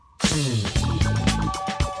And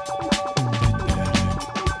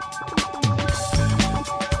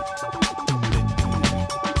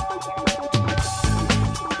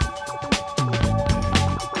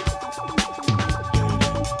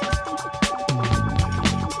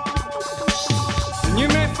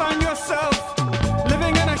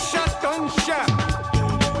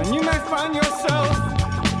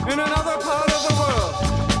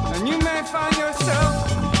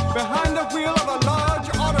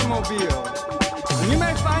you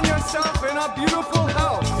may find yourself in a beautiful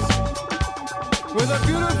house with a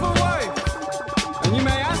beautiful wife. And you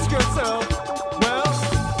may ask yourself, well,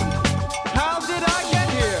 how did I get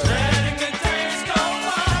here? Letting the days go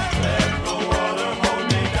by, let the water hold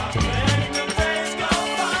me down. Letting the days go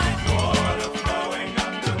by, water flowing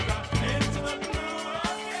underground into the blue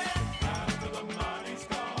again after the money's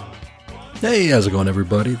gone. Hey, how's it going,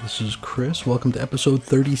 everybody? This is Chris. Welcome to episode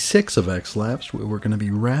 36 of X-Labs, where we're going to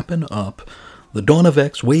be wrapping up The Dawn of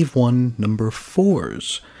X, Wave 1, number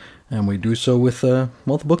 4s. And we do so with, the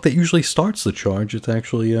book that usually starts the charge. It's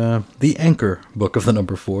actually the anchor book of the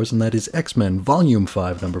number 4s, and that is X-Men, Volume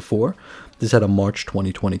 5, number 4. This had a March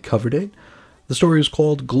 2020 cover date. The story is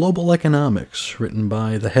called Global Economics, written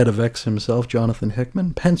by the head of X himself, Jonathan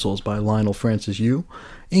Hickman, pencils by Lionel Francis Yu,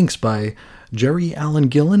 inks by Jerry Allen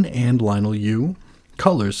Gillen and Lionel Yu,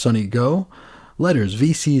 colors Sonny Go, letters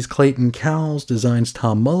VC's Clayton Cowles, designs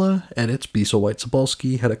Tom Muller, edits Bisa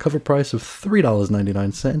White-Sapolsky, had a cover price of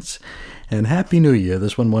 $3.99, and Happy New Year.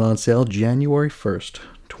 This one went on sale January 1st,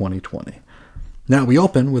 2020. Now we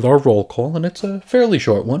open with our roll call, and it's a fairly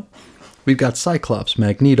short one. We've got Cyclops,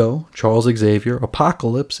 Magneto, Charles Xavier,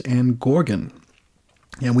 Apocalypse, and Gorgon.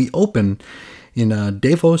 And we open in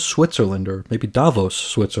Davos, Switzerland, or maybe Davos,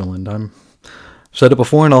 Switzerland. I've said it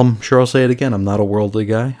before, and I'm sure I'll say it again. I'm not a worldly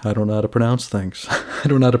guy. I don't know how to pronounce things. I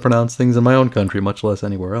don't know how to pronounce things in my own country, much less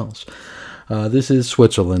anywhere else. This is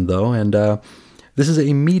Switzerland, though, and this is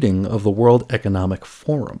a meeting of the World Economic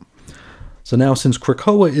Forum. So now, since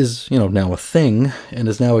Krakoa is, now a thing, and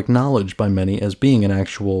is now acknowledged by many as being an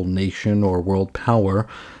actual nation or world power,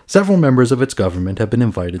 several members of its government have been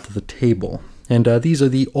invited to the table. And these are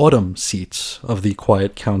the autumn seats of the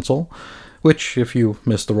Quiet Council, which, if you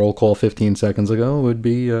missed the roll call 15 seconds ago, would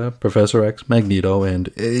be Professor X, Magneto, and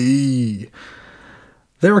A.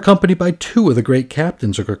 They're accompanied by two of the great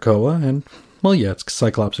captains of Krakoa, and, it's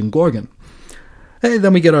Cyclops and Gorgon. Hey,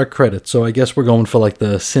 then we get our credits, so I guess we're going for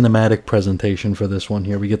the cinematic presentation for this one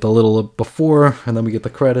here. We get the little before, and then we get the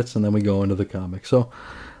credits, and then we go into the comic. So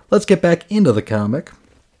let's get back into the comic.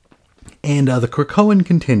 And the Krakoan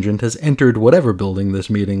contingent has entered whatever building this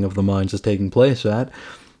meeting of the minds is taking place at,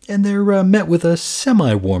 and they're met with a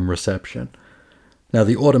semi-warm reception. Now,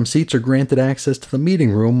 the autumn seats are granted access to the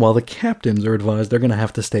meeting room, while the captains are advised they're going to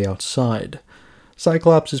have to stay outside.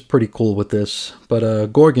 Cyclops is pretty cool with this, but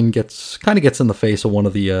Gorgon gets in the face of one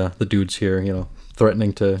of the dudes here,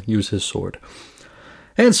 threatening to use his sword.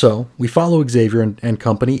 And so, we follow Xavier and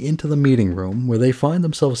company into the meeting room, where they find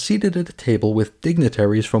themselves seated at a table with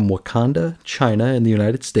dignitaries from Wakanda, China, and the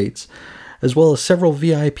United States, as well as several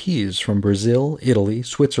VIPs from Brazil, Italy,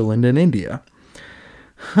 Switzerland, and India.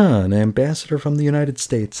 An ambassador from the United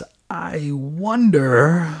States. I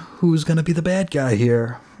wonder who's going to be the bad guy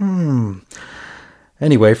here.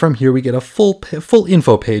 Anyway, from here we get a full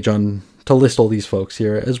info page to list all these folks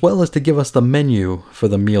here, as well as to give us the menu for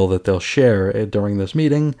the meal that they'll share during this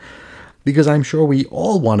meeting, because I'm sure we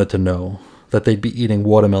all wanted to know that they'd be eating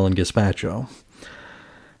watermelon gazpacho.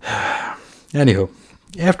 Anywho,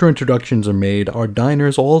 after introductions are made, our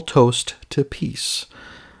diners all toast to peace.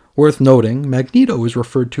 Worth noting, Magneto is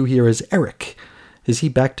referred to here as Eric. Is he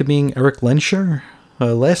back to being Eric Lenscher?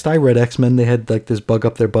 Last I read X-Men, they had this bug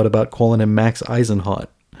up their butt about calling him Max Eisenhart.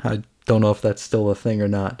 I don't know if that's still a thing or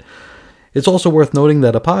not. It's also worth noting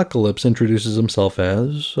that Apocalypse introduces himself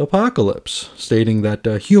as Apocalypse, stating that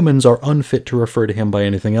humans are unfit to refer to him by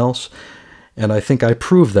anything else, and I think I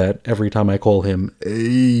prove that every time I call him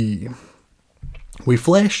A. We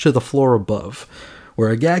flash to the floor above, where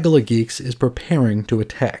a gaggle of geeks is preparing to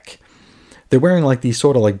attack. They're wearing these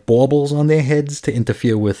sort of baubles on their heads to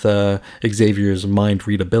interfere with Xavier's mind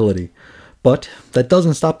readability. But that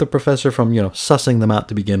doesn't stop the professor from, sussing them out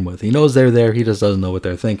to begin with. He knows they're there, he just doesn't know what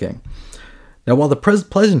they're thinking. Now, while the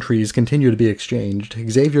pleasantries continue to be exchanged,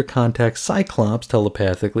 Xavier contacts Cyclops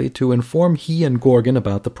telepathically to inform he and Gorgon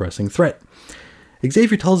about the pressing threat.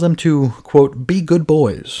 Xavier tells them to, quote, be good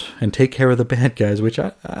boys and take care of the bad guys, which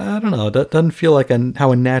I don't know, that doesn't feel like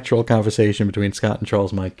how a natural conversation between Scott and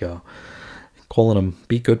Charles might go. Calling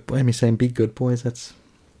them saying be good boys, that's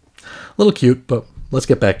a little cute, but let's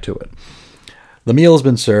get back to it. The meal has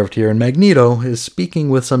been served here, and Magneto is speaking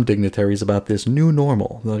with some dignitaries about this new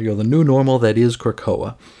normal, the new normal that is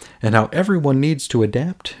Krakoa, and how everyone needs to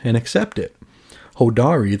adapt and accept it.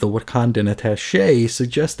 Hodari, the Wakandan attaché,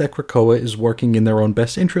 suggests that Krakoa is working in their own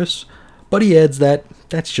best interests, but he adds that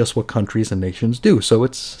that's just what countries and nations do, so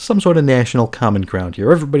it's some sort of national common ground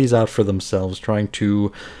here. Everybody's out for themselves, trying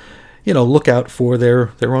to, look out for their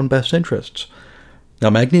own best interests. Now,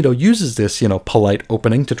 Magneto uses this, polite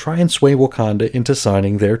opening to try and sway Wakanda into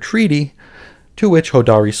signing their treaty, to which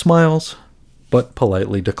Hodari smiles, but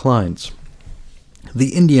politely declines.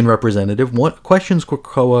 The Indian representative questions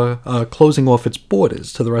Krakoa closing off its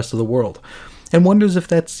borders to the rest of the world, and wonders if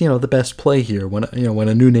that's, the best play here when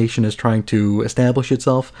a new nation is trying to establish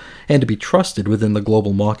itself and to be trusted within the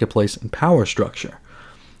global marketplace and power structure.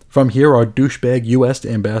 From here, our douchebag U.S.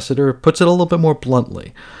 ambassador puts it a little bit more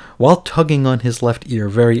bluntly, while tugging on his left ear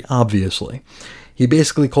very obviously. He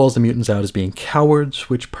basically calls the mutants out as being cowards,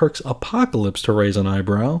 which perks Apocalypse to raise an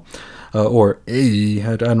eyebrow. I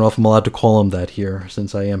don't know if I'm allowed to call him that here,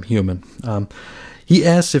 since I am human. He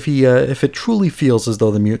asks if it truly feels as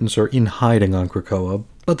though the mutants are in hiding on Krakoa,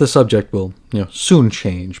 but the subject will, soon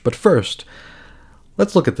change. But first,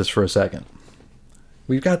 let's look at this for a second.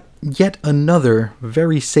 We've got yet another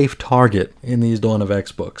very safe target in these Dawn of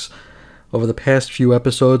X books. Over the past few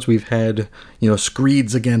episodes, we've had,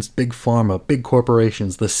 screeds against Big Pharma, big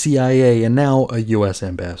corporations, the CIA, and now a U.S.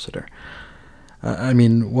 ambassador.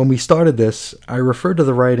 When we started this, I referred to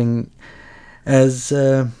the writing as,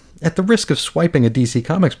 at the risk of swiping a DC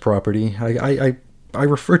Comics property, I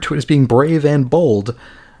referred to it as being brave and bold.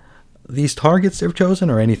 These targets they've chosen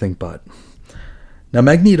are anything but. Now,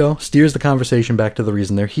 Magneto steers the conversation back to the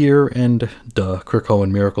reason they're here, and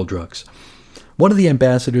Krakoan miracle drugs. One of the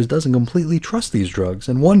ambassadors doesn't completely trust these drugs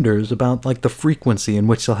and wonders about, the frequency in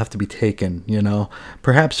which they'll have to be taken,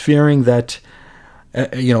 perhaps fearing that,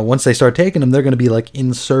 once they start taking them, they're going to be,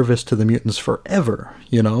 in service to the mutants forever,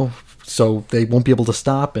 so they won't be able to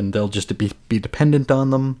stop and they'll just be dependent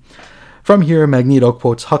on them. From here, Magneto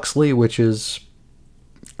quotes Huxley, which is,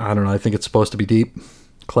 I don't know, I think it's supposed to be deep,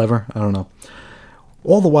 clever, I don't know.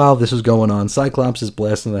 All the while this is going on, Cyclops is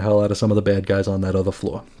blasting the hell out of some of the bad guys on that other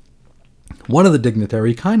floor. One of the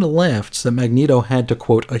dignitary kind of laughs that Magneto had to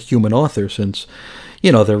quote a human author since,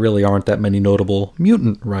 there really aren't that many notable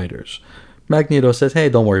mutant writers. Magneto says, hey,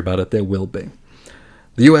 don't worry about it, there will be.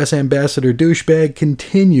 The U.S. ambassador douchebag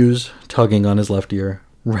continues tugging on his left ear,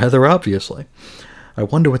 rather obviously. I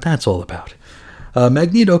wonder what that's all about.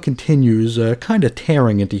 Magneto continues kind of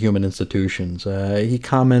tearing into human institutions. He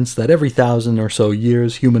comments that every 1,000 or so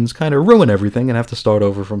years, humans kind of ruin everything and have to start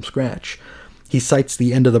over from scratch. He cites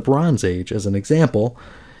the end of the Bronze Age as an example.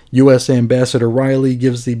 U.S. Ambassador Riley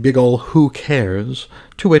gives the big ol' who cares,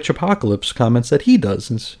 to which Apocalypse comments that he does,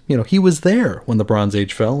 since, he was there when the Bronze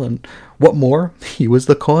Age fell, and what more, he was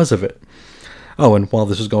the cause of it. Oh, and while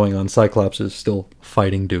this is going on, Cyclops is still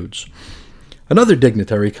fighting dudes. Another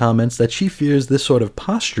dignitary comments that she fears this sort of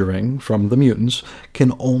posturing from the mutants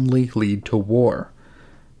can only lead to war.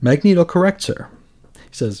 Magneto corrects her.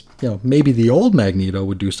 He says, maybe the old Magneto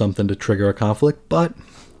would do something to trigger a conflict, but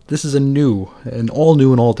this is an all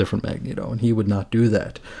new and all different Magneto, and he would not do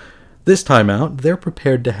that. This time out, they're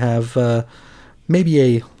prepared to have maybe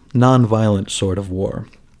a non-violent sort of war.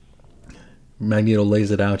 Magneto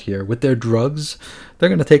lays it out here. With their drugs, they're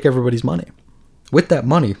going to take everybody's money. With that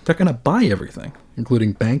money, they're going to buy everything,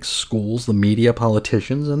 including banks, schools, the media,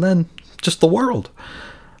 politicians, and then just the world.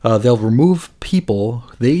 They'll remove people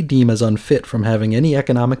they deem as unfit from having any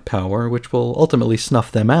economic power, which will ultimately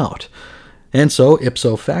snuff them out. And so,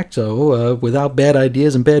 ipso facto, without bad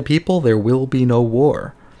ideas and bad people, there will be no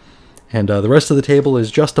war. And the rest of the table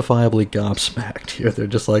is justifiably gobsmacked here. They're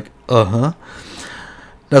just like, uh-huh.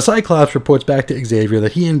 Now, Cyclops reports back to Xavier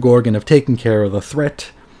that he and Gorgon have taken care of the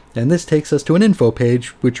threat, and this takes us to an info page,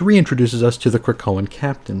 which reintroduces us to the Krakoan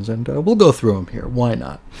captains, and we'll go through them here. Why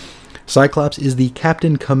not? Cyclops is the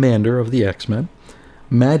captain commander of the X-Men.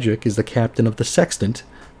 Magik is the captain of the Sextant.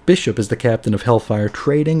 Bishop is the captain of Hellfire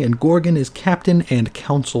Trading, and Gorgon is captain and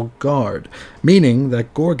council guard, meaning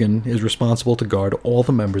that Gorgon is responsible to guard all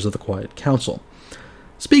the members of the Quiet Council.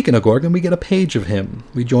 Speaking of Gorgon, we get a page of him.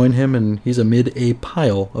 We join him, and he's amid a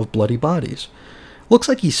pile of bloody bodies. Looks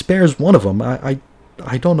like he spares one of them.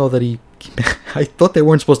 I don't know that he... I thought they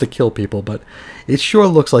weren't supposed to kill people, but it sure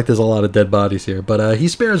looks like there's a lot of dead bodies here. But he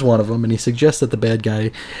spares one of them, and he suggests that the bad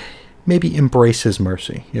guy maybe embrace his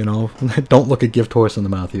mercy, Don't look a gift horse in the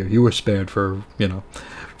mouth here. You were spared for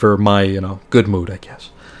my, good mood, I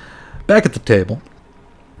guess. Back at the table,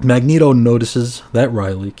 Magneto notices that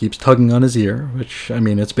Riley keeps tugging on his ear, which,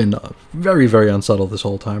 it's been very, very unsubtle this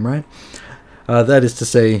whole time, right? That is to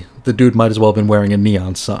say, the dude might as well have been wearing a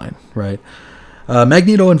neon sign, right?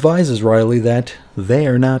 Magneto advises Riley that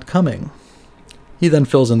they're not coming. He then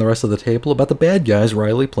fills in the rest of the table about the bad guys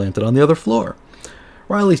Riley planted on the other floor.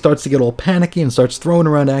 Riley starts to get all panicky and starts throwing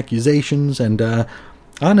around accusations, and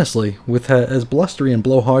honestly, with as blustery and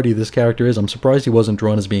blowhardy this character is, I'm surprised he wasn't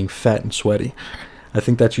drawn as being fat and sweaty. I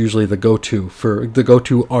think that's usually the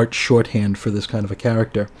go-to art shorthand for this kind of a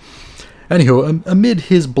character. Anywho, amid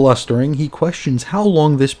his blustering, he questions how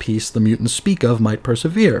long this peace the mutants speak of might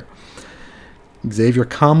persevere. Xavier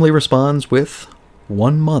calmly responds with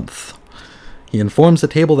 1 month. He informs the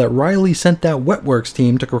table that Riley sent that Wetworks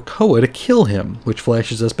team to Krakoa to kill him, which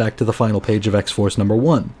flashes us back to the final page of X-Force number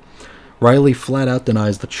 1. Riley flat out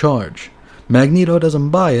denies the charge. Magneto doesn't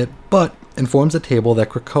buy it, but informs the table that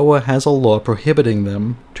Krakoa has a law prohibiting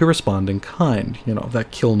them to respond in kind.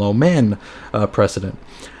 That kill no man precedent.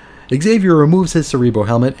 Xavier removes his Cerebro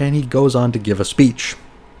helmet and he goes on to give a speech.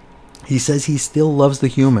 He says he still loves the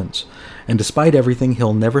humans, and despite everything,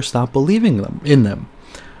 he'll never stop believing in them.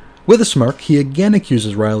 With a smirk, he again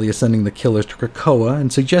accuses Riley of sending the killers to Krakoa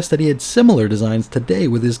and suggests that he had similar designs today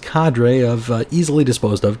with his cadre of easily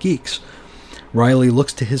disposed of geeks. Riley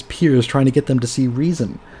looks to his peers, trying to get them to see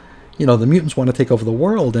reason. The mutants want to take over the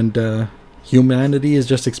world, and humanity is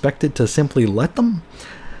just expected to simply let them?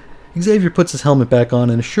 Xavier puts his helmet back on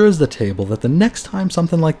and assures the table that the next time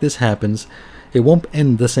something like this happens, it won't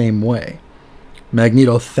end the same way.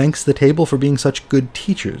 Magneto thanks the table for being such good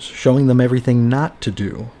teachers, showing them everything not to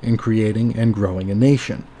do in creating and growing a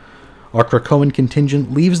nation. Our Krakoan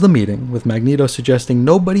contingent leaves the meeting, with Magneto suggesting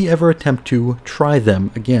nobody ever attempt to try them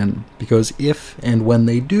again, because if and when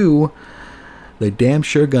they do, they damn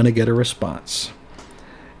sure gonna get a response.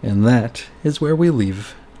 And that is where we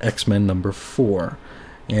leave X-Men number 4.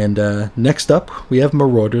 And next up, we have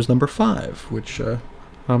Marauders number 5, which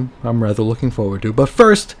I'm rather looking forward to. But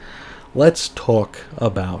first, let's talk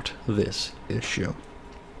about this issue.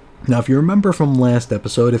 Now, if you remember from last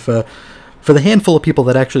episode, for the handful of people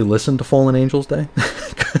that actually listened to Fallen Angels Day,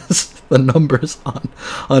 because the numbers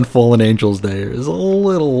on Fallen Angels Day is a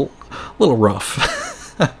little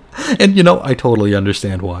rough, and I totally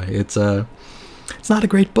understand why. It's not a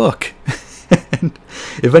great book. And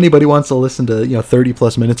if anybody wants to listen to 30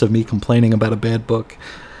 plus minutes of me complaining about a bad book,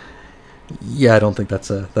 yeah, I don't think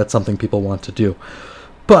that's something people want to do.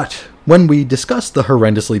 But when we discussed the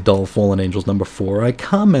horrendously dull Fallen Angels number 4, I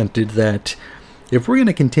commented that if we're going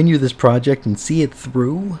to continue this project and see it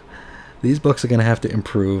through, these books are going to have to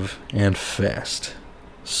improve, and fast.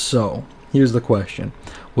 So, here's the question.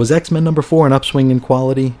 Was X-Men number 4 an upswing in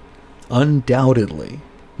quality? Undoubtedly.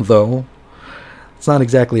 Though, it's not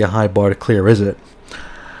exactly a high bar to clear, is it?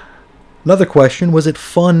 Another question, was it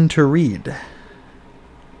fun to read?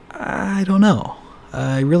 I don't know.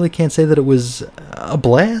 I really can't say that it was a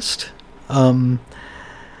blast. I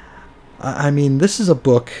mean, this is a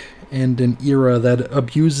book and an era that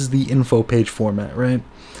abuses the info page format, right?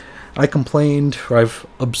 I complained, or I've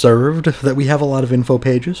observed, that we have a lot of info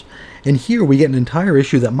pages, and here we get an entire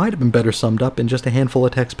issue that might have been better summed up in just a handful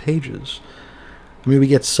of text pages. I mean, we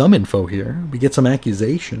get some info here, we get some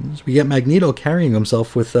accusations, we get Magneto carrying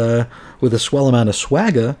himself with a swell amount of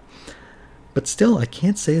swagger, but still, I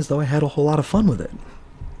can't say as though I had a whole lot of fun with it.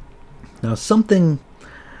 Now, something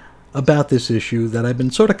about this issue that I've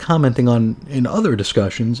been sort of commenting on in other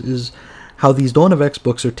discussions is how these Dawn of X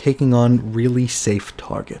books are taking on really safe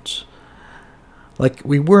targets. Like,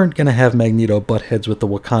 we weren't going to have Magneto butt heads with the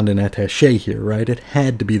Wakandan attaché here, right? It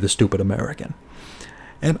had to be the stupid American.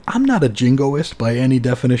 And I'm not a jingoist by any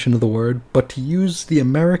definition of the word, but to use the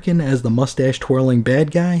American as the mustache-twirling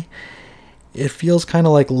bad guy, it feels kind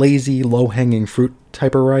of like lazy, low-hanging fruit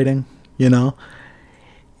type of writing,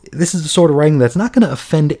 This is the sort of writing that's not going to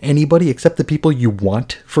offend anybody except the people you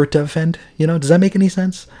want for it to offend. Does that make any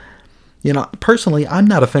sense? Personally, I'm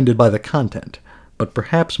not offended by the content, but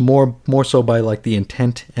perhaps more so by like the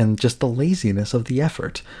intent and just the laziness of the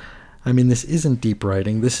effort. I mean, this isn't deep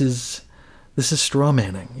writing. This is straw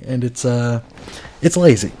manning, and it's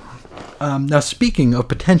lazy. Now, speaking of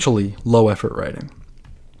potentially low effort writing,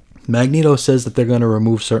 Magneto says that they're going to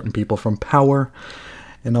remove certain people from power,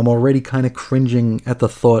 and I'm already kind of cringing at the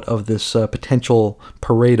thought of this potential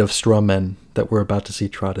parade of straw men that we're about to see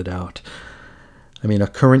trotted out. I mean, a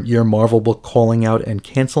current year Marvel book calling out and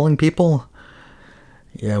canceling people?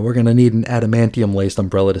 Yeah, we're going to need an adamantium-laced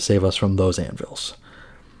umbrella to save us from those anvils.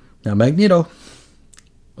 Now, Magneto,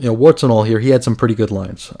 warts and all here, he had some pretty good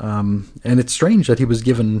lines. And it's strange that he was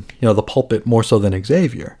given, the pulpit more so than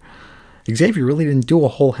Xavier. Xavier really didn't do a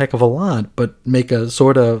whole heck of a lot, but make a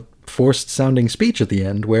sort of forced-sounding speech at the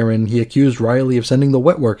end, wherein he accused Riley of sending the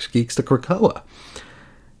Wetworks geeks to Krakoa.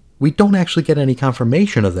 We don't actually get any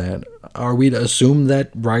confirmation of that. Are we to assume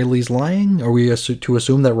that Riley's lying? Are we to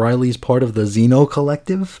assume that Riley's part of the Xeno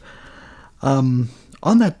Collective? On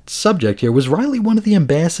that subject here, was Riley one of the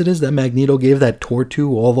ambassadors that Magneto gave that tour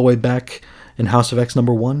to all the way back in House of X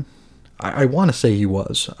 #1? I want to say he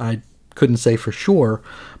was. I couldn't say for sure,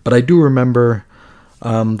 but I do remember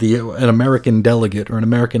an American delegate or an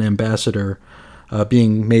American ambassador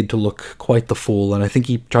being made to look quite the fool, and I think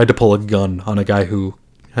he tried to pull a gun on a guy who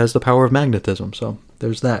has the power of magnetism, so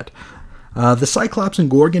there's that. The Cyclops and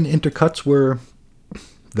Gorgon intercuts were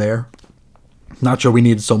there. Not sure we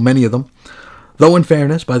needed so many of them. Though in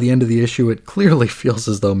fairness, by the end of the issue, it clearly feels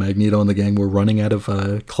as though Magneto and the gang were running out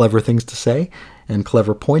of clever things to say and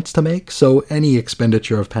clever points to make, so any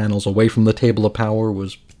expenditure of panels away from the Table of Power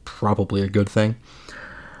was probably a good thing.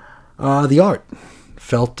 The art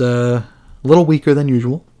felt a little weaker than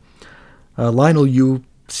usual. Lionel Yu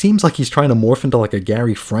seems like he's trying to morph into like a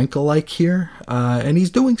Gary Frank-alike here, and he's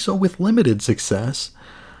doing so with limited success.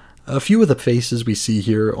 A few of the faces we see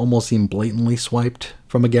here almost seem blatantly swiped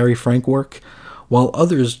from a Gary Frank work, while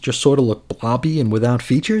others just sort of look blobby and without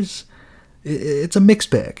features. It's a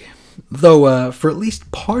mixed bag. Though, for at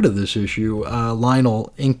least part of this issue,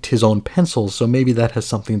 Lionel inked his own pencils, so maybe that has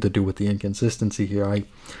something to do with the inconsistency here.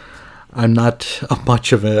 I'm not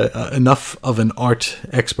enough of an art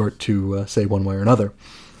expert to say one way or another.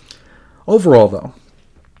 Overall, though,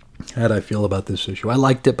 how did I feel about this issue? I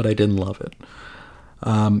liked it, but I didn't love it.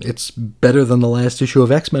 It's better than the last issue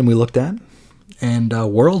of X-Men we looked at, and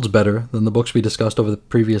worlds better than the books we discussed over the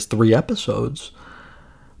previous 3 episodes,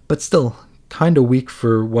 but still kind of weak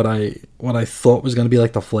for what I thought was going to be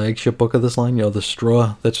like the flagship book of this line, the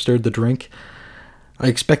straw that stirred the drink. I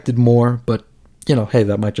expected more, but hey,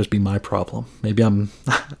 that might just be my problem. Maybe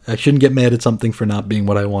I shouldn't get mad at something for not being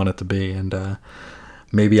what I want it to be, and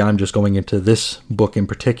maybe I'm just going into this book in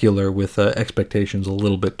particular with expectations a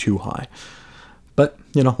little bit too high. But,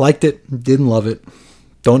 liked it, didn't love it,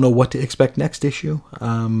 don't know what to expect next issue.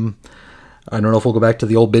 I don't know if we'll go back to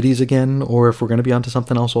the old biddies again, or if we're going to be onto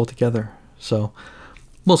something else altogether. So,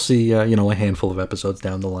 we'll see, a handful of episodes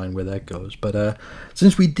down the line where that goes. But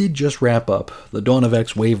since we did just wrap up the Dawn of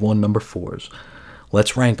X Wave 1 number 4s,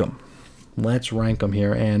 let's rank them. Let's rank them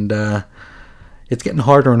here, and it's getting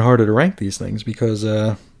harder and harder to rank these things because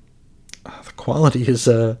the quality is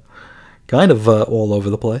kind of all over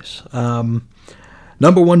the place.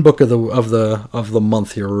 Number 1 book of the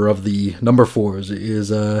month here, or of the number 4s,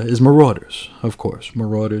 is Marauders. Of course,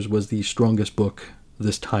 Marauders was the strongest book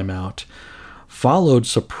this time out, followed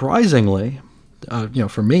surprisingly,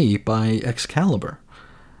 for me, by Excalibur.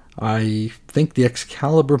 I think the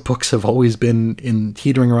Excalibur books have always been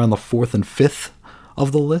teetering around the 4th and 5th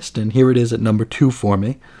of the list, and here it is at number 2 for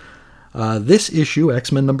me. This issue,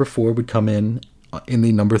 X-Men number 4, would come in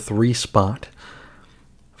the number 3 spot,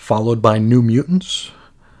 followed by New Mutants,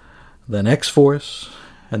 then X-Force,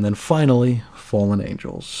 and then finally Fallen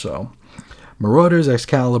Angels. So, Marauders,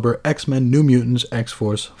 Excalibur, X-Men, New Mutants,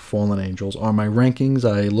 X-Force, Fallen Angels are my rankings.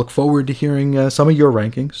 I look forward to hearing some of your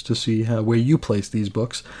rankings to see where you place these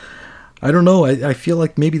books. I don't know, I feel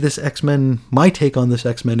like maybe my take on this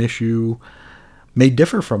X-Men issue may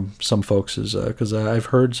differ from some folks', because I've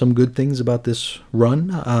heard some good things about this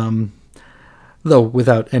run, though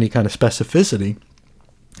without any kind of specificity.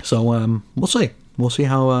 So we'll see. We'll see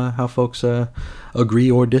how folks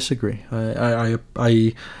agree or disagree.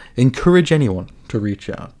 I encourage anyone to reach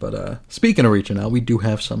out. But speaking of reaching out, we do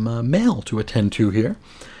have some mail to attend to here.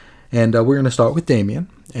 And we're going to start with Damien,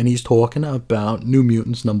 and he's talking about New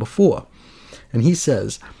Mutants number 4. And he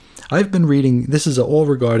says, I've been reading, this is all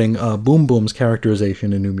regarding Boom Boom's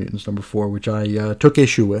characterization in New Mutants number 4, which I took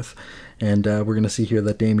issue with. And we're going to see here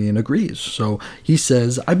that Damien agrees. So he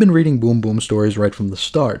says, I've been reading Boom Boom stories right from the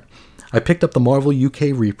start. I picked up the Marvel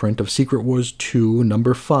UK reprint of Secret Wars 2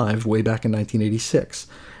 number 5 way back in 1986.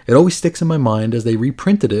 It always sticks in my mind as they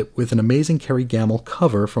reprinted it with an amazing Kerry Gamble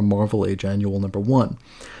cover from Marvel Age Annual number 1.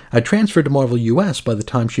 I transferred to Marvel US by the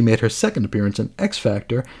time she made her second appearance in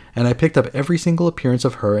X-Factor, and I picked up every single appearance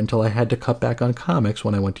of her until I had to cut back on comics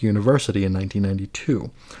when I went to university in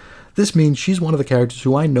 1992. This means she's one of the characters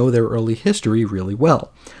who I know their early history really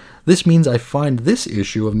well. This means I find this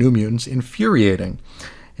issue of New Mutants infuriating.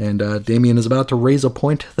 And Damien is about to raise a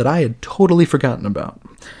point that I had totally forgotten about.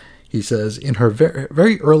 He says, in her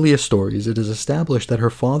very earliest stories, it is established that her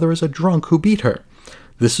father is a drunk who beat her.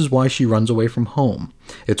 This is why she runs away from home.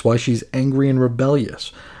 It's why she's angry and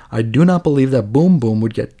rebellious. I do not believe that Boom Boom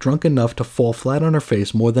would get drunk enough to fall flat on her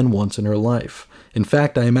face more than once in her life. In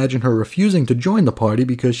fact, I imagine her refusing to join the party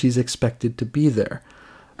because she's expected to be there.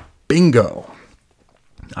 Bingo!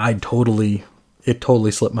 It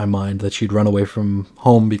totally slipped my mind that she'd run away from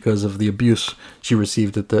home because of the abuse she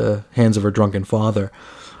received at the hands of her drunken father.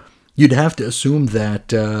 You'd have to assume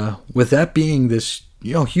that with that being this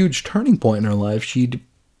huge turning point in her life,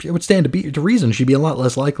 it would stand to reason she'd be a lot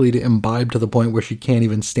less likely to imbibe to the point where she can't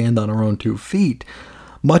even stand on her own 2 feet.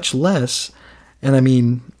 Much less, and I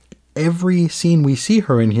mean, every scene we see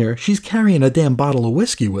her in here, she's carrying a damn bottle of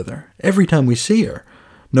whiskey with her. Every time we see her.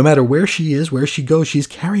 No matter where she is, where she goes, she's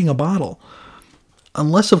carrying a bottle.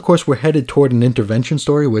 Unless, of course, we're headed toward an intervention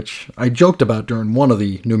story, which I joked about during one of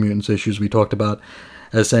the New Mutants issues we talked about,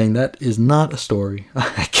 as saying that is not a story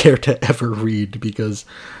I care to ever read, because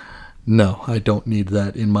no, I don't need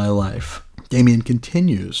that in my life. Damian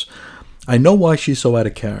continues, I know why she's so out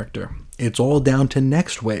of character. It's all down to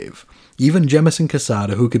Next Wave. Even Jemison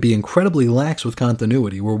Quesada, who could be incredibly lax with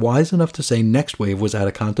continuity, were wise enough to say Next Wave was out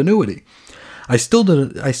of continuity. I still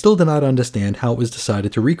do not understand how it was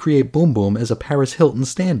decided to recreate Boom Boom as a Paris Hilton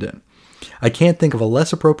stand-in. I can't think of a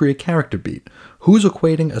less appropriate character beat. Who's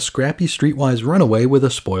equating a scrappy streetwise runaway with a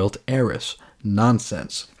spoilt heiress?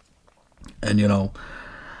 Nonsense. And,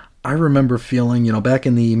 I remember feeling, back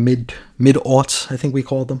in the mid-aughts, I think we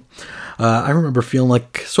called them, I remember feeling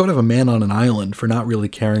like sort of a man on an island for not really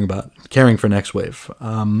caring for Next Wave.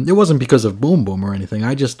 It wasn't because of Boom Boom or anything.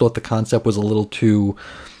 I just thought the concept was a little too,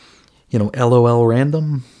 LOL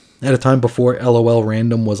random. At a time before LOL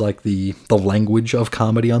random was like the language of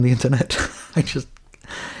comedy on the internet.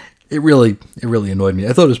 It really annoyed me.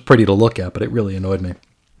 I thought it was pretty to look at, but it really annoyed me.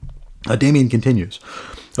 Damian continues.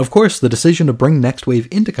 Of course, the decision to bring Next Wave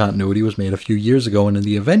into continuity was made a few years ago in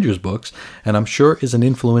the Avengers books, and I'm sure is an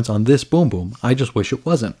influence on this Boom Boom. I just wish it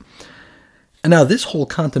wasn't. And now this whole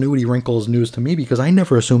continuity wrinkle is news to me because I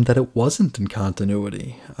never assumed that it wasn't in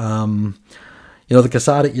continuity. The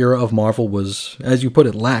Quesada era of Marvel was, as you put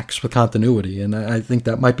it, lax with continuity, and I think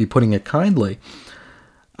that might be putting it kindly.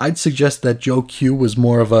 I'd suggest that Joe Q was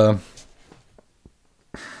more of a,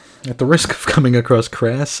 at the risk of coming across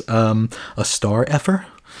crass, a star effer.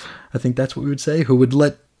 I think that's what we would say, who would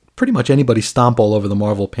let pretty much anybody stomp all over the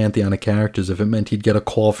Marvel pantheon of characters if it meant he'd get a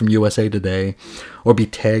call from USA Today or be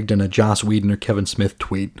tagged in a Joss Whedon or Kevin Smith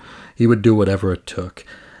tweet. He would do whatever it took.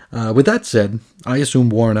 With that said, I assume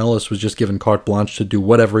Warren Ellis was just given carte blanche to do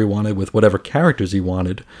whatever he wanted with whatever characters he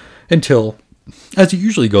wanted, until, as it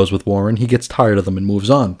usually goes with Warren, he gets tired of them and moves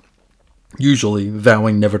on. Usually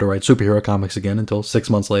vowing never to write superhero comics again until 6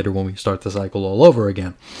 months later when we start the cycle all over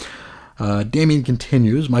again. Damian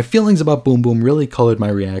continues, my feelings about Boom Boom really colored my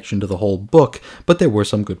reaction to the whole book, but there were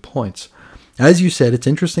some good points. As you said, it's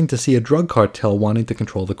interesting to see a drug cartel wanting to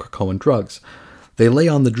control the Krakoan drugs. They lay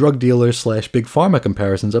on the drug dealers/big pharma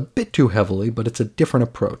comparisons a bit too heavily, but it's a different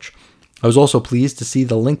approach. I was also pleased to see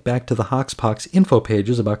the link back to the Hoxpox info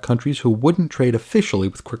pages about countries who wouldn't trade officially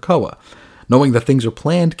with Krakoa. Knowing that things are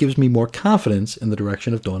planned gives me more confidence in the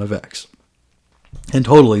direction of Dawn of X. And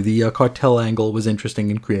totally, the cartel angle was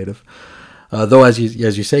interesting and creative. Though, as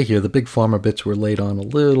you say here, the big pharma bits were laid on a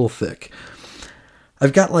little thick.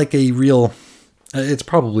 I've got like a real... It's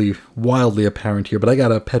probably wildly apparent here, but I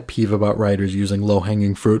got a pet peeve about writers using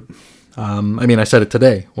low-hanging fruit. I said it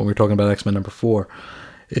today when we were talking about X-Men number 4.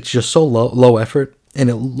 It's just so low effort, and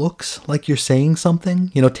it looks like you're saying something,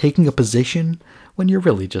 taking a position, when you're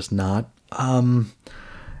really just not.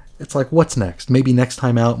 It's like, what's next? Maybe next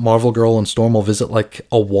time out, Marvel Girl and Storm will visit like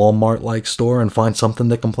a Walmart-like store and find something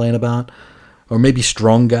to complain about. Or maybe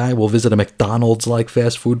Strong Guy will visit a McDonald's-like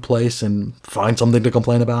fast food place and find something to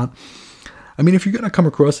complain about. If you're going to come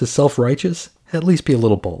across as self-righteous, at least be a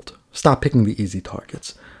little bold. Stop picking the easy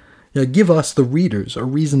targets. Give us, the readers, a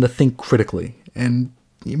reason to think critically. And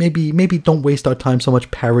maybe don't waste our time so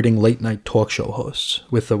much parroting late-night talk show hosts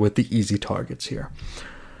with the easy targets here.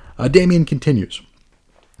 Damian continues.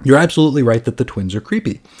 You're absolutely right that the twins are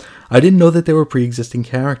creepy. I didn't know that they were pre-existing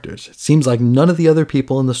characters. It seems like none of the other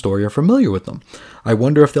people in the story are familiar with them. I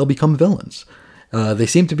wonder if they'll become villains. They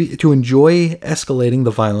seem to enjoy escalating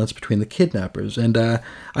the violence between the kidnappers, and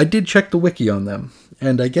I did check the wiki on them,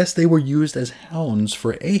 and I guess they were used as hounds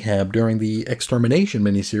for Ahab during the Extermination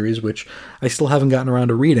miniseries, which I still haven't gotten around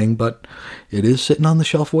to reading, but it is sitting on the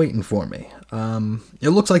shelf waiting for me. It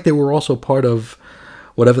looks like they were also part of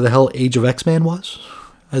whatever the hell Age of X-Man was,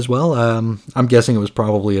 as well. I'm guessing it was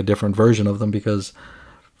probably a different version of them, because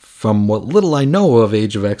from what little I know of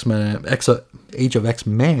Age of X-Man,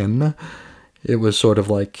 it was sort of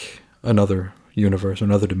like another universe,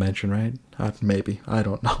 another dimension, right? Maybe. I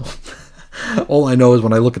don't know. All I know is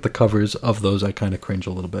when I look at the covers of those, I kind of cringe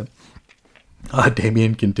a little bit.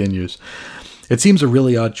 Damien continues. It seems a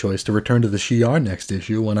really odd choice to return to the Shi'ar next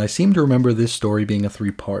issue when I seem to remember this story being a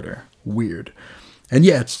 3-parter. Weird. And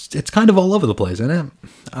yeah, it's kind of all over the place, isn't it?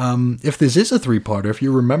 If this is a 3-parter, if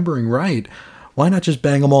you're remembering right, why not just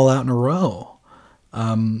bang them all out in a row?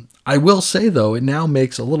 I will say, though, it now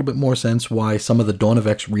makes a little bit more sense why some of the Dawn of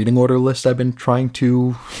X reading order lists I've been trying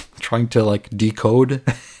to like decode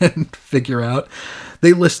and figure out,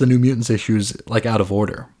 they list the New Mutants issues like out of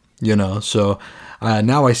order, so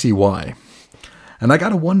now I see why. And I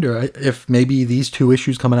gotta wonder if maybe these 2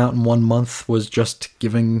 issues coming out in 1 month was just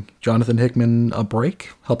giving Jonathan Hickman a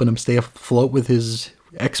break, helping him stay afloat with his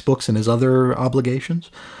X books and his other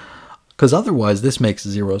obligations. Because otherwise, this makes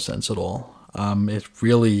 0 sense at all. It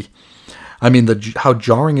really, how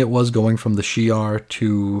jarring it was going from the Shi'ar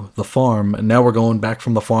to the farm, and now we're going back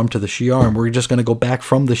from the farm to the Shi'ar, and we're just going to go back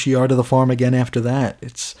from the Shi'ar to the farm again after that.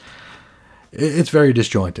 It's very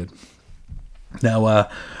disjointed. Now,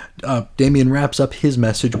 Damien wraps up his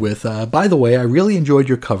message with, by the way, I really enjoyed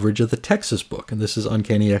your coverage of the Texas book, and this is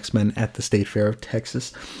Uncanny X-Men at the State Fair of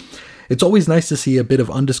Texas. It's always nice to see a bit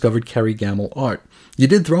of undiscovered Kerry Gamble art. You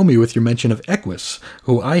did throw me with your mention of Equus,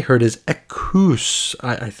 who I heard is Equus,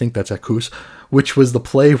 I think that's Equus, which was the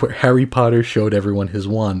play where Harry Potter showed everyone his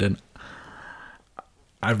wand, and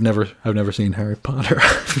I've never seen Harry Potter.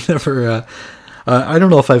 I've never, I don't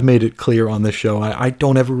know if I've made it clear on this show. I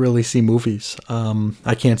don't ever really see movies.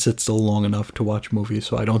 I can't sit still long enough to watch movies,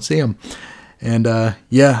 so I don't see them. And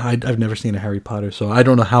I've never seen a Harry Potter, so I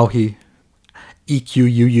don't know how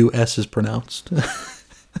EQUUS is pronounced.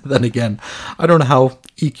 Then again, I don't know how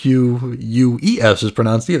EQUES is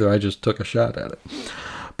pronounced either. I just took a shot at it.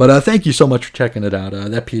 But thank you so much for checking it out.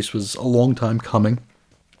 That piece was a long time coming.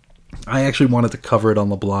 I actually wanted to cover it on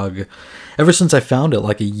the blog ever since I found it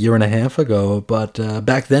like 1.5 years ago. But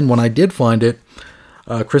back then, when I did find it,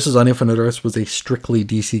 Chris's on Infinite Earths was a strictly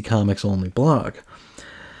DC Comics only blog.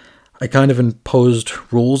 I kind of imposed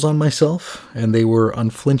rules on myself, and they were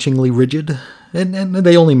unflinchingly rigid. And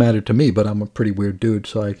they only mattered to me, but I'm a pretty weird dude,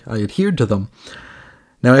 so I adhered to them.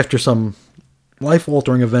 Now, after some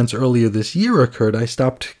life-altering events earlier this year occurred, I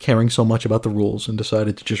stopped caring so much about the rules and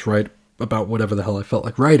decided to just write about whatever the hell I felt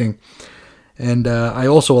like writing. And I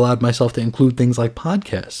also allowed myself to include things like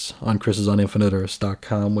podcasts on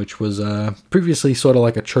chrisisoninfiniteearths.com, which was previously sort of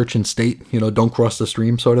like a church and state, don't cross the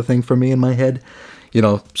stream sort of thing for me in my head.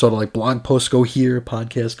 Sort of like blog posts go here,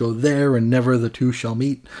 podcasts go there, and never the two shall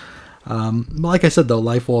meet. Like I said, though,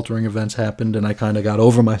 life-altering events happened, and I kind of got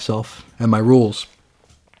over myself and my rules.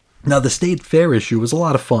 Now, the State Fair issue was a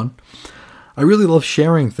lot of fun. I really love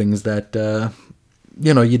sharing things that,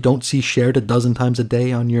 you don't see shared 12 times a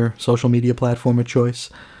day on your social media platform of choice.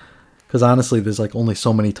 Because honestly, there's like only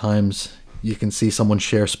so many times you can see someone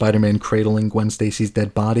share Spider-Man cradling Gwen Stacy's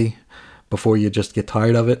dead body before you just get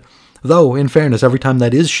tired of it. Though, in fairness, every time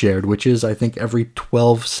that is shared, which is, I think, every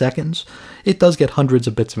 12 seconds, it does get hundreds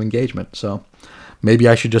of bits of engagement. So maybe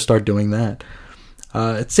I should just start doing that.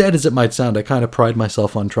 It's sad as it might sound, I kind of pride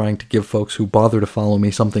myself on trying to give folks who bother to follow me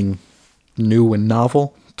something new and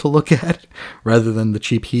novel to look at, rather than the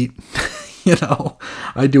cheap heat.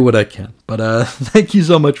 I do what I can. But thank you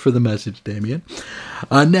so much for the message, Damien.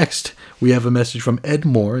 Next, we have a message from Ed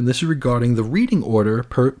Moore, and this is regarding the reading order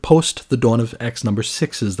post the Dawn of X number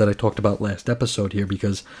 6s that I talked about last episode here,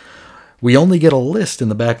 because we only get a list in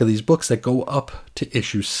the back of these books that go up to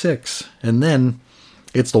issue 6, and then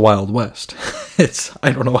it's the Wild West.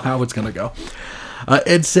 I don't know how it's going to go.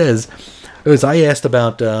 Ed says, as I asked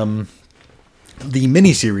about the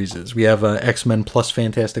miniseries, we have X-Men plus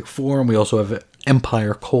Fantastic Four, and we also have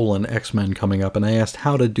Empire : X-Men coming up, and I asked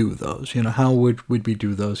how to do those. How would we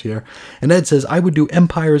do those here? And Ed says, I would do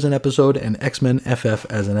Empire as an episode and X-Men FF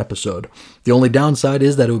as an episode. The only downside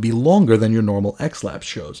is that it would be longer than your normal X-Labs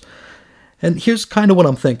shows. And here's kind of what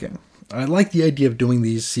I'm thinking. I like the idea of doing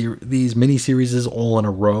these miniseries all in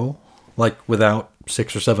a row, like without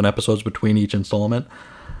 6 or 7 episodes between each installment.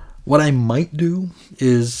 What I might do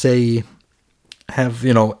is, say, have,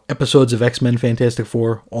 episodes of X-Men Fantastic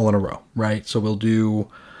Four all in a row, right? So we'll do,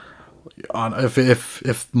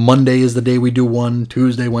 if Monday is the day we do one,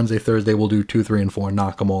 Tuesday, Wednesday, Thursday, we'll do 2, 3, and 4,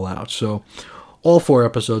 knock them all out. So all 4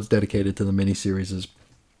 episodes dedicated to the miniseries.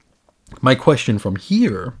 My question from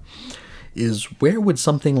here is, where would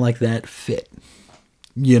something like that fit?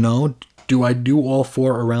 Do I do all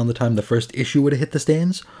 4 around the time the first issue would have hit the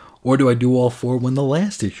stands? Or do I do all 4 when the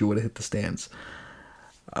last issue would have hit the stands?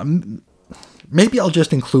 maybe I'll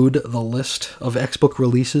just include the list of X-Book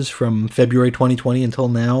releases from February 2020 until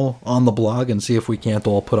now on the blog and see if we can't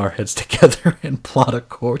all put our heads together and plot a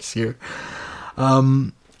course here.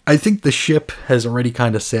 I think the ship has already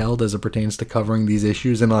kind of sailed as it pertains to covering these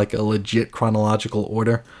issues in like a legit chronological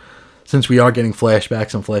order. Since we are getting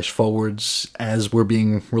flashbacks and flash forwards as we're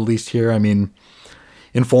being released here, I mean,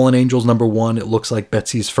 in Fallen Angels #1, it looks like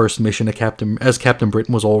Betsy's first mission to Captain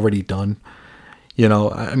Britain was already done. You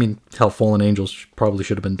know, I mean, hell, Fallen Angels probably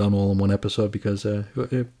should have been done all in one episode because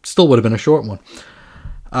it still would have been a short one.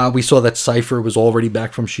 We saw that Cypher was already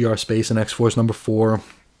back from Shi'ar Space in X-Force #4.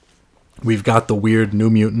 We've got the weird New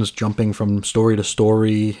Mutants jumping from story to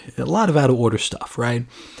story. A lot of out-of-order stuff, right?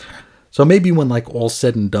 So maybe when, like, all's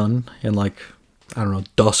said and done, and, like, I don't know,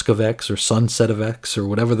 Dusk of X or Sunset of X or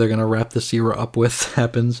whatever they're going to wrap this era up with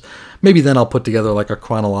happens, maybe then I'll put together, like, a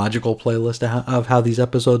chronological playlist of how these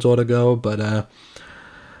episodes ought to go, but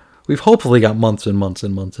we've hopefully got months and months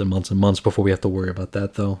and months and months and months before we have to worry about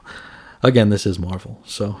that, though. Again, this is Marvel,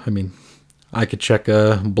 so, I mean, I could check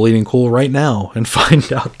Bleeding Cool right now and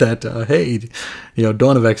find out that, hey, you know,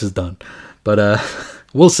 Dawn of X is done. But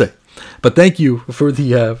we'll see. But thank you for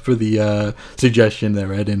the suggestion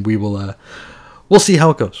there, Ed, and we'll see how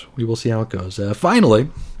it goes. We will see how it goes. Finally,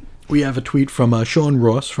 we have a tweet from Sean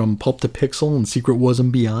Ross from Pulp to Pixel and Secret Wars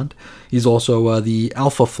and Beyond. He's also the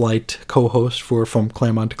Alpha Flight co-host from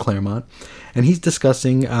Claremont to Claremont, and he's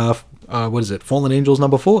discussing Fallen Angels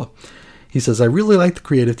 #4. He says, I really like the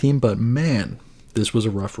creative team, but man, this was a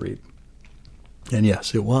rough read. And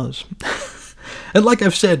yes, it was. And like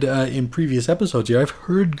I've said in previous episodes here, I've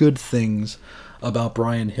heard good things about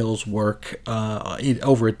Brian Hill's work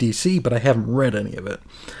over at DC, but I haven't read any of it.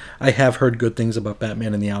 I have heard good things about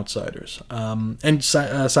Batman and the Outsiders. And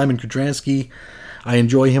Simon Kudransky, I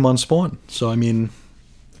enjoy him on Spawn. So, I mean,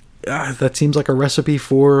 that seems like a recipe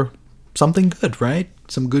for something good, right?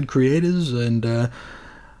 Some good creators, and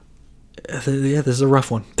yeah, this is a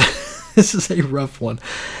rough one. This is a rough one.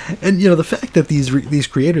 And, you know, the fact that these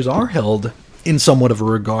creators are held in somewhat of a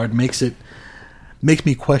regard makes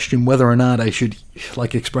me question whether or not I should,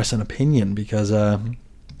 like, express an opinion, because I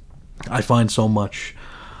find so much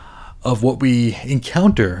of what we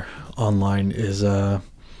encounter online is I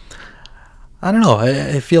don't know.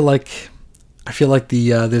 I feel like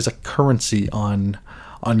there's a currency on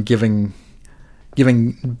giving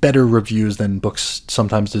better reviews than books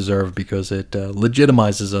sometimes deserve, because it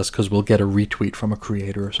legitimizes us, because we'll get a retweet from a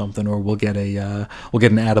creator or something, or we'll get an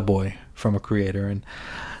attaboy from a creator, and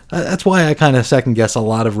that's why I kind of second guess a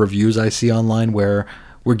lot of reviews I see online where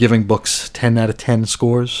we're giving books 10 out of 10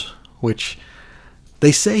 scores, which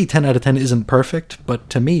they say 10 out of 10 isn't perfect, but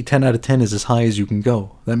to me 10 out of 10 is as high as you can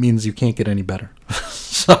go. That means you can't get any better.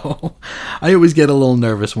 So I always get a little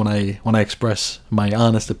nervous when I express my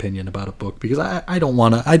honest opinion about a book, because I don't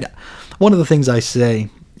want to. One of the things I say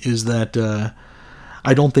is that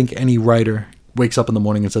I don't think any writer wakes up in the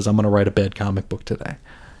morning and says, I'm going to write a bad comic book today.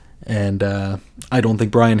 And I don't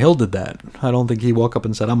think Brian Hill did that. I don't think he woke up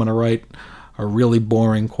and said, I'm going to write a really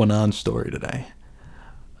boring Quanon story today.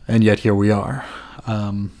 And yet here we are.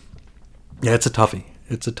 Yeah, it's a toughie.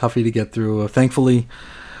 It's a toughie to get through. Thankfully,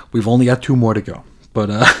 we've only got 2 more to go. But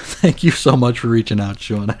thank you so much for reaching out,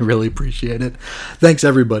 Sean. I really appreciate it. Thanks,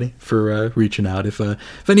 everybody, for reaching out. If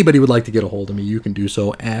anybody would like to get a hold of me, you can do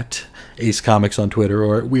so at Ace Comics on Twitter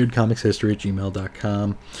or at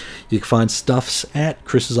weirdcomicshistory@gmail.com. You can find stuffs at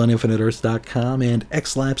chrisisoninfiniteearths.com and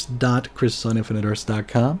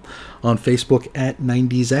xlapse.chrisisoninfiniteearths.com. On Facebook at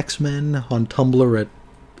 90s X-Men. On Tumblr at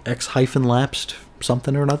x-lapsed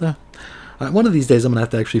something or another. One of these days, I'm going to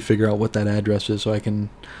have to actually figure out what that address is so I can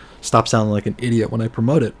stop sounding like an idiot when I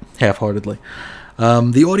promote it half-heartedly.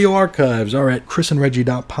 The audio archives are at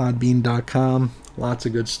chrisandreggie.podbean.com. Lots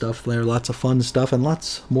of good stuff there, lots of fun stuff, and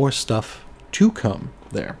lots more stuff to come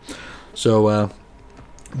there. So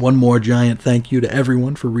one more giant thank you to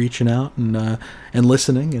everyone for reaching out and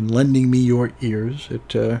listening and lending me your ears.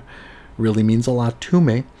 It really means a lot to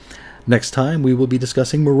me. Next time we will be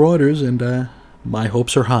discussing Marauders, and my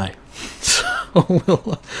hopes are high.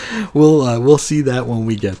 We'll see that when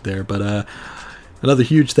we get there. But another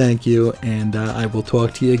huge thank you, and I will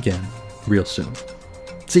talk to you again real soon.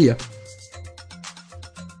 See ya.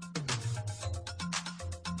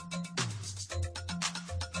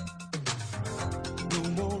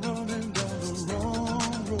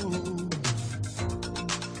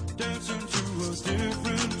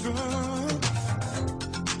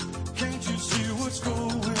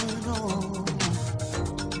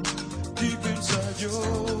 Deep inside your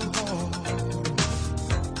heart,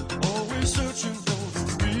 always searching